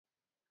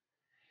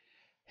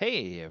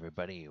Hey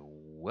everybody,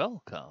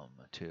 welcome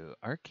to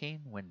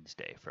Arcane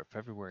Wednesday for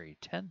February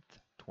 10th,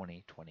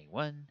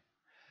 2021.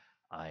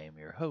 I am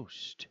your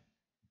host,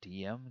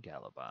 DM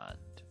Gallibond.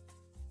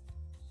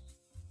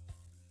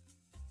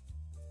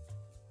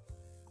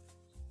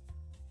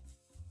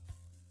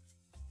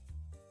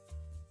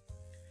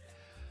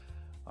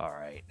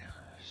 Alright,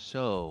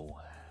 so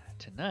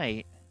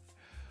tonight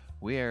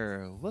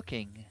we're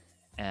looking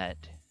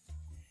at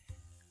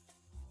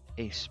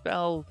a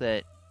spell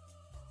that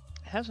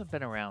hasn't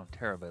been around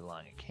terribly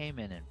long. It came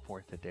in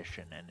 4th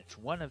edition, and it's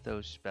one of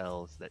those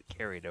spells that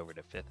carried over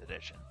to 5th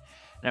edition.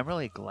 And I'm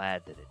really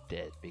glad that it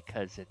did,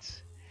 because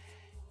it's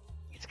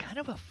kind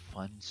of a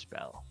fun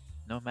spell.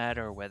 No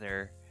matter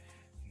whether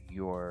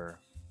you're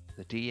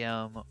the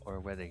DM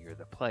or whether you're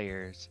the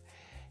players,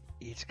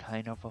 it's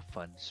kind of a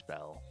fun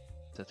spell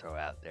to throw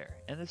out there.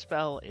 And the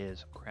spell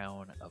is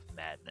Crown of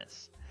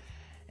Madness.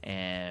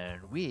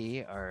 And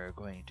we are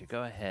going to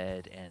go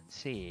ahead and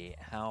see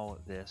how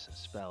this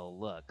spell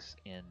looks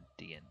in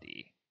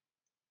D&D.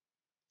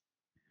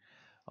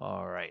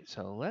 Alright,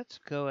 so let's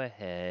go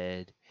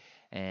ahead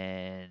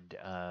and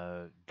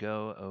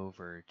go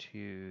over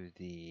to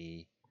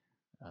the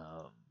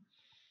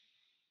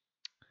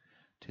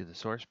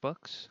source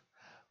books.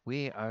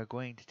 We are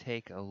going to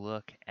take a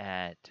look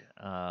at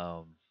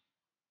 4th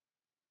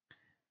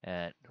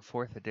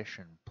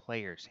edition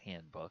Player's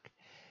Handbook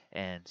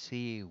and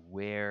see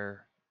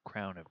where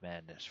Crown of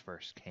Madness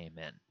first came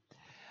in.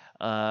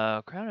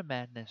 Crown of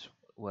Madness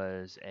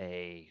was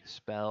a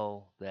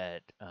spell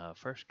that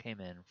first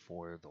came in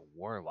for the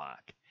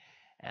Warlock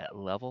at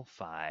level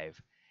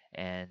 5,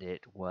 and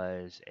it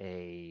was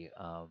a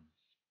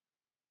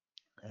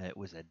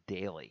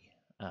daily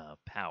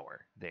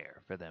power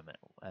there for them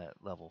at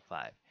level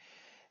 5.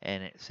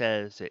 And it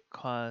says it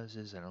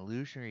causes an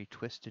illusory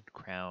twisted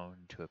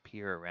crown to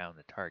appear around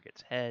the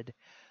target's head.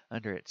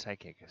 Under its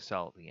psychic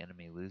assault, the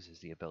enemy loses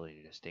the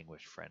ability to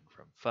distinguish friend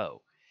from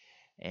foe.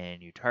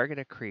 And you target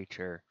a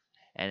creature,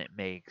 and it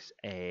makes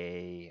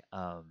a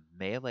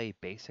melee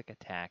basic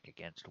attack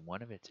against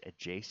one of its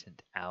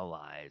adjacent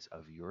allies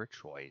of your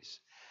choice.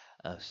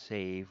 A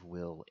save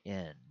will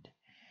end.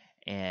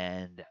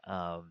 And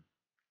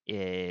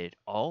it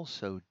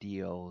also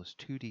deals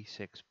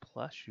 2d6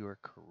 plus your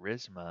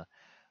charisma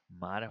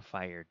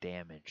modifier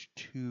damage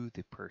to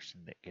the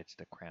person that gets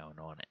the crown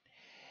on it.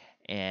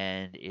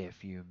 And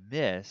if you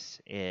miss,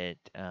 it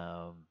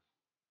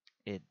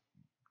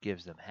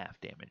gives them half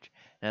damage.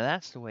 Now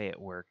that's the way it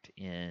worked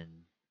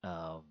in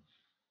 4th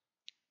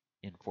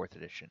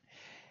edition,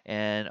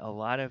 and a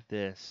lot of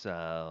this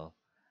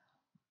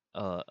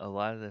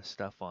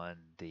stuff on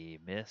the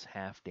miss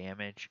half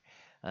damage,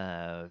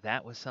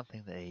 that was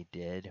something that they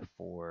did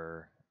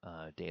for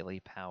daily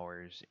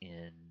powers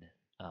in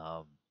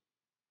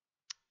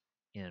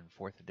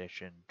 4th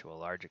edition to a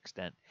large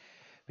extent,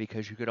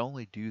 because you could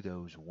only do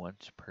those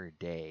once per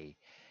day,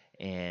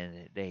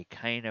 and they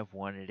kind of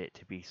wanted it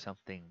to be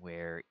something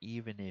where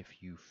even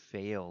if you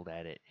failed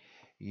at it,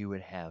 you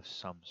would have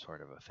some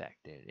sort of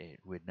effect. It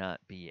would not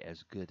be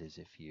as good as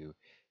if you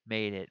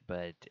made it,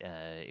 but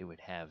it would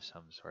have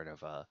some sort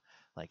of a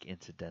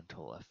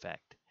incidental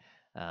effect.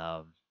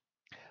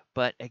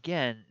 But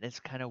again, it's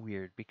kind of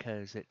weird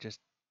because it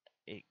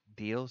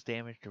deals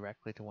damage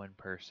directly to one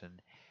person,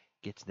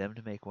 gets them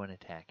to make one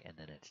attack, and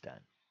then it's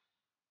done.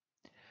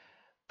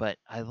 But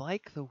I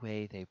like the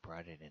way they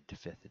brought it into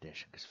 5th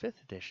edition, because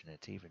 5th edition,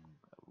 it's even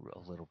a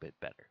little bit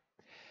better.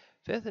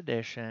 5th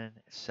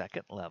edition,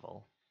 2nd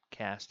level,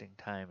 casting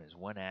time is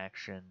 1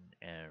 action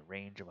and a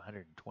range of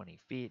 120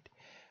 feet,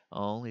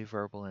 only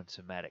verbal and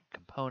somatic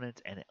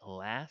components, and it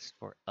lasts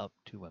for up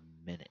to a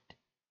minute.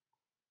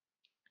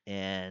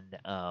 And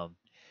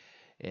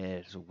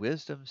it's a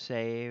wisdom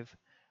save,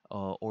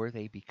 or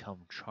they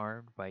become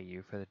charmed by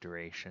you for the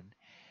duration.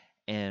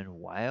 And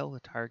while the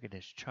target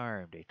is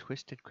charmed, a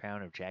twisted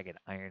crown of jagged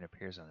iron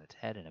appears on its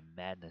head and a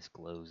madness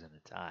glows in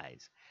its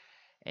eyes.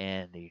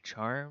 And the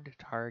charmed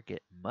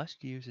target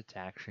must use its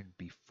action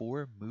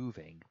before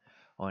moving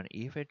on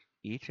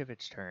each of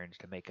its turns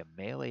to make a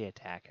melee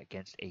attack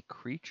against a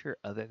creature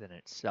other than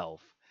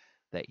itself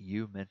that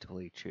you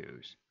mentally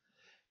choose.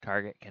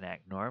 Target can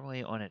act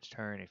normally on its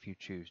turn if you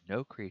choose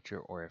no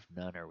creature or if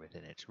none are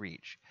within its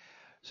reach.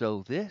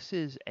 So this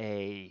is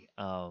a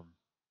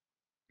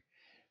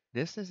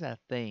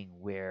thing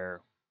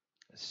where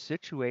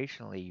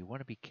situationally you want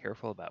to be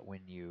careful about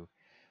when you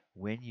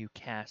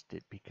cast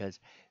it, because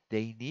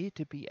they need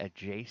to be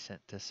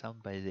adjacent to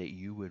somebody that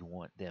you would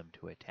want them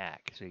to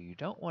attack. So you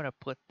don't want to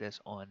put this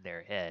on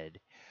their head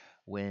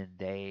when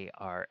they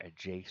are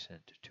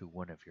adjacent to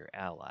one of your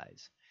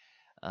allies.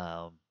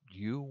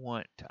 You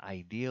want to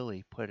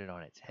ideally put it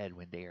on its head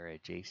when they are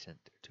adjacent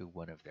to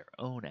one of their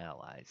own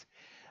allies.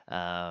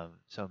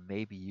 So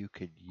maybe you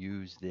could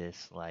use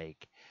this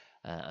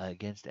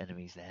against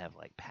enemies that have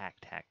pack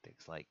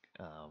tactics,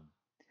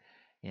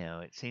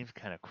 it seems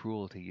kind of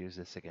cruel to use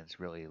this against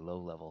really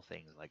low-level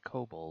things like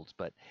kobolds,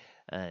 but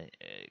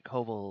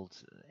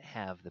kobolds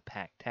have the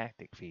pack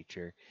tactic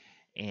feature,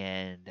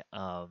 and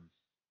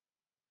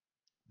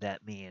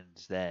that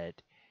means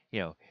that you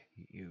know,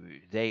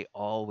 they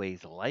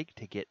always like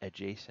to get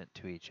adjacent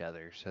to each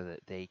other so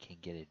that they can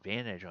get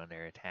advantage on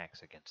their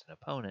attacks against an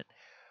opponent.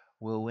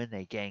 Well, when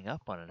they gang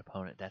up on an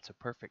opponent, that's a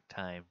perfect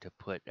time to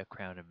put a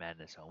Crown of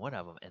Madness on one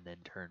of them and then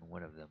turn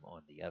one of them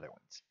on the other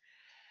ones.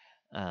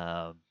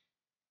 Um,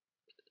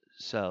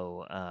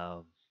 so,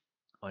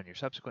 on your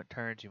subsequent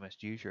turns, you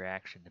must use your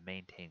action to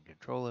maintain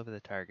control over the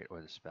target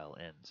or the spell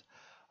ends.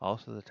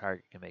 Also, the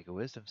target can make a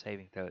wisdom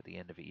saving throw at the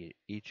end of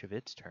each of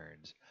its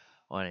turns.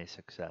 On a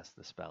success,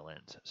 the spell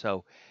ends.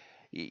 So,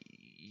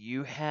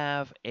 you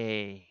have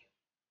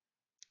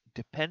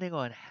depending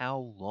on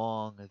how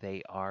long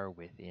they are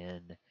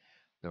within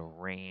the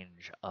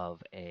range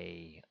of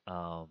a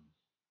uh,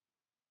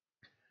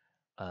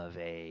 of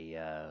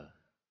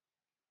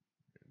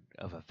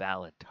a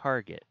valid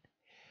target,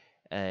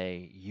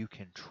 you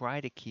can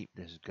try to keep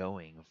this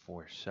going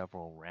for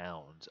several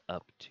rounds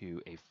up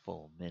to a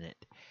full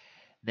minute.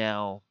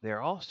 Now,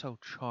 they're also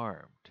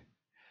charmed,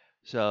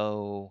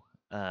 so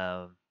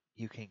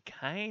you can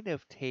kind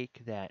of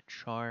take that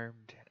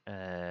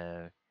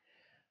uh,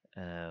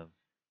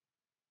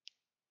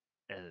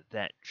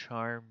 that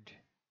charmed,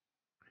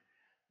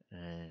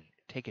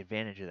 take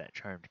advantage of that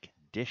charmed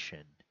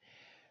condition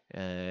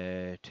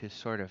to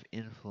sort of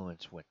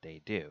influence what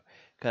they do.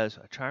 Because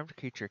a charmed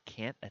creature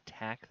can't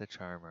attack the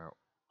charmer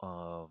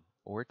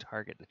or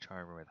target the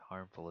charmer with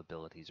harmful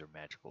abilities or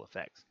magical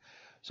effects.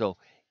 So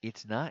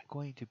it's not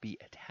going to be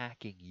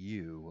attacking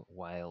you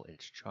while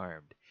it's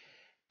charmed.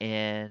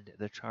 And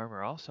the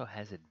charmer also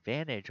has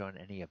advantage on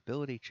any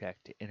ability check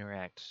to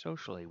interact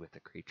socially with the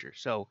creature.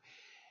 So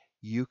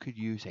you could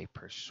use a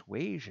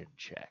persuasion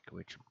check,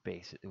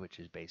 which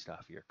is based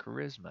off your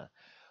charisma,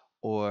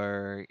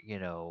 or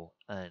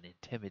an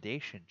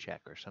intimidation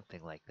check or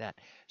something like that.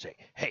 Say,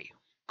 hey,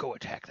 go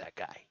attack that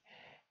guy.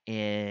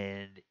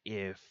 And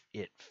if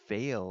it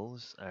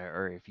fails,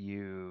 or if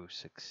you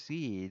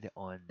succeed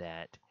on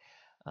that,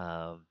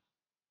 um,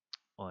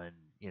 on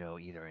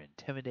either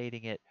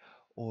intimidating it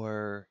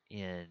or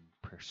in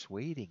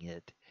persuading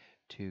it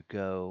to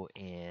go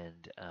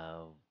and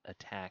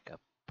attack a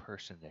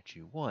person that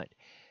you want,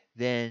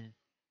 then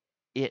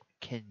it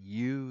can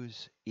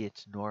use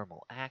its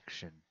normal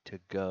action to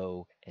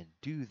go and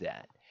do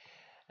that.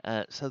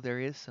 So there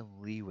is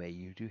some leeway.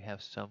 You do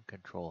have some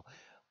control,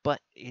 but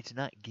it's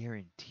not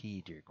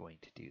guaranteed you're going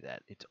to do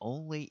that. It's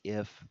only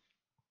if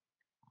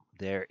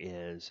there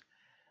is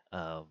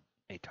um,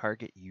 a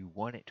target you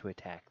want it to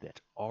attack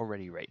that's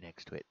already right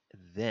next to it.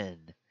 Then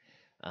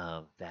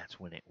that's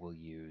when it will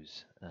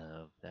use.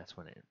 That's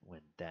when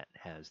that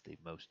has the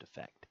most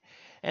effect.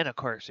 And of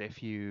course,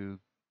 if you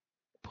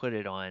put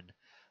it on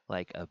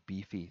like a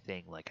beefy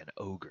thing like an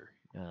ogre.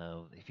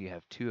 If you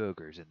have two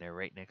ogres and they're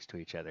right next to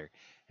each other,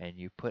 and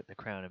you put the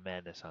Crown of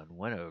Madness on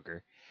one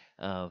ogre,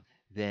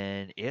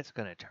 then it's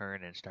going to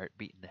turn and start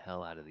beating the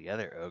hell out of the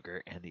other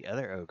ogre, and the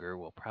other ogre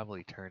will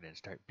probably turn and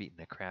start beating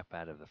the crap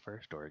out of the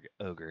first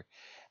ogre,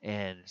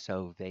 and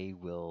so they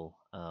will,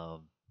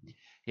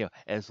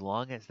 as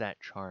long as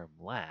that charm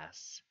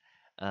lasts,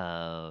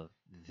 uh,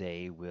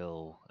 they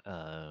will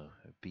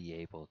be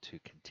able to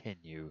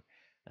continue.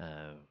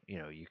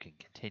 You can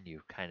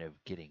continue kind of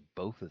getting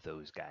both of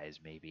those guys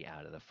maybe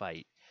out of the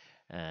fight,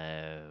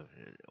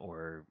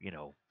 or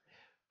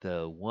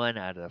the one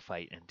out of the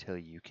fight until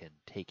you can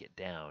take it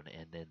down,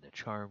 and then the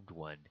charmed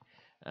one.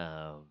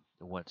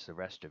 Once the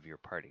rest of your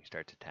party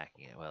starts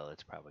attacking it, well,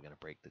 it's probably going to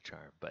break the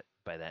charm, but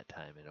by that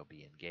time it'll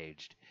be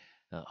engaged,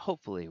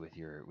 hopefully with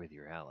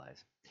your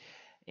allies.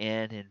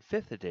 And in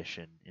 5th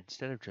edition,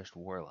 instead of just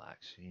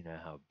warlocks, you now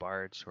have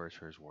bards,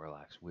 sorcerers,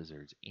 warlocks,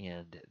 wizards,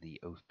 and the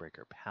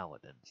Oathbreaker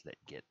paladins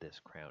that get this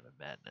Crown of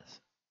Madness.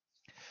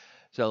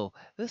 So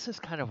this is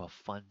kind of a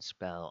fun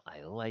spell.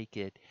 I like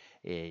it.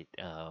 It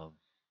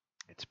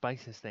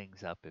spices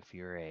things up. If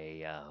you're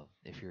a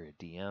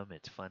DM,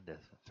 it's fun to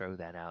throw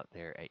that out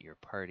there at your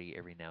party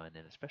every now and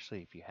then,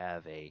 especially if you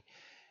have a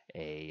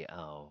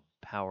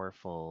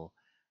powerful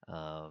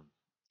um,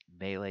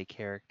 melee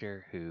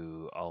character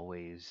who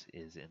always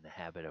is in the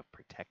habit of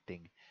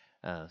protecting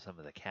some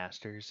of the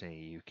casters, and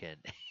you can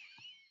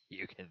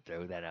you can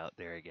throw that out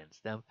there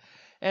against them.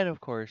 And of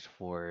course,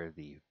 for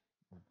the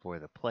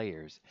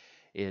players,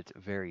 it's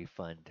very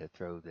fun to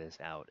throw this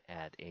out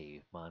at a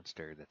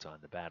monster that's on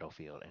the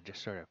battlefield and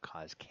just sort of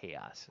cause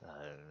chaos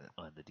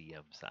on the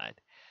DM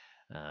side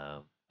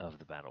of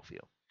the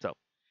battlefield. So,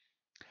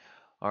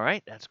 all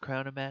right, that's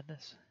Crown of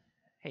Madness.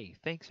 Hey,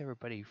 thanks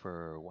everybody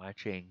for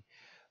watching.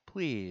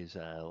 Please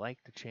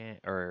like the channel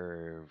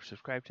or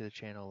subscribe to the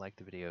channel, like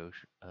the video,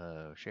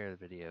 share the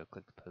video,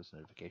 click the post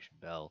notification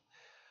bell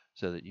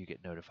so that you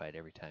get notified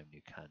every time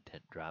new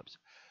content drops.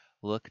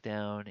 Look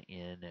down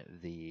in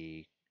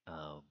the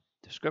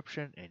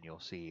description and you'll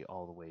see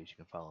all the ways you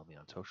can follow me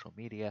on social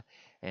media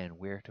and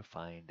where to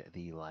find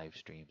the live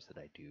streams that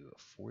I do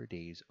 4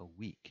 days a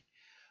week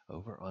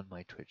over on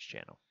my Twitch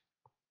channel.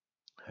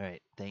 All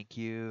right, thank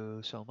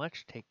you so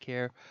much. Take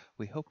care.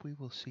 We hope we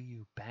will see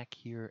you back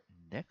here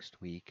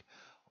next week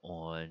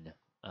on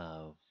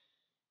uh,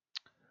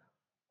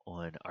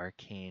 on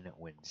Arcane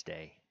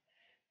Wednesday.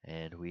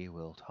 and we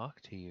will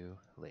talk to you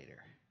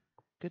later.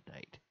 Good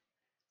night,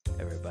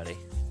 everybody.